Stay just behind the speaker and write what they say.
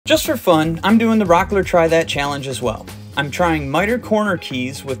Just for fun, I'm doing the Rockler Try That challenge as well. I'm trying miter corner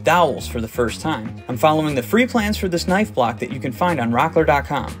keys with dowels for the first time. I'm following the free plans for this knife block that you can find on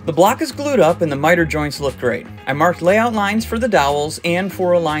Rockler.com. The block is glued up and the miter joints look great. I marked layout lines for the dowels and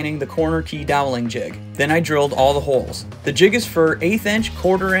for aligning the corner key doweling jig. Then I drilled all the holes. The jig is for 1/8 inch,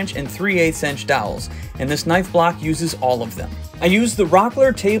 1/4 inch, and 3/8 inch dowels, and this knife block uses all of them. I used the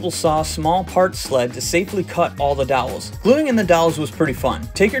Rockler table saw small part sled to safely cut all the dowels. Gluing in the dowels was pretty fun.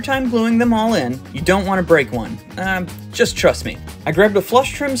 Take your time gluing them all in. You don't want to break one. Just trust me. I grabbed a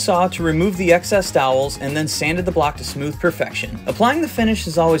flush trim saw to remove the excess dowels and then sanded the block to smooth perfection. Applying the finish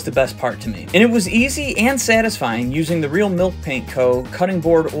is always the best part to me. And it was easy and satisfying using the Real Milk Paint Co. cutting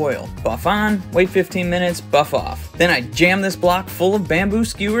board oil. Buff on, wait 15 minutes, buff off. Then I jammed this block full of bamboo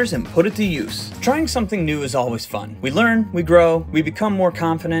skewers and put it to use. Trying something new is always fun. We learn, we grow, we become more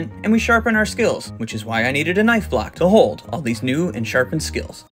confident, and we sharpen our skills, which is why I needed a knife block to hold all these new and sharpened skills.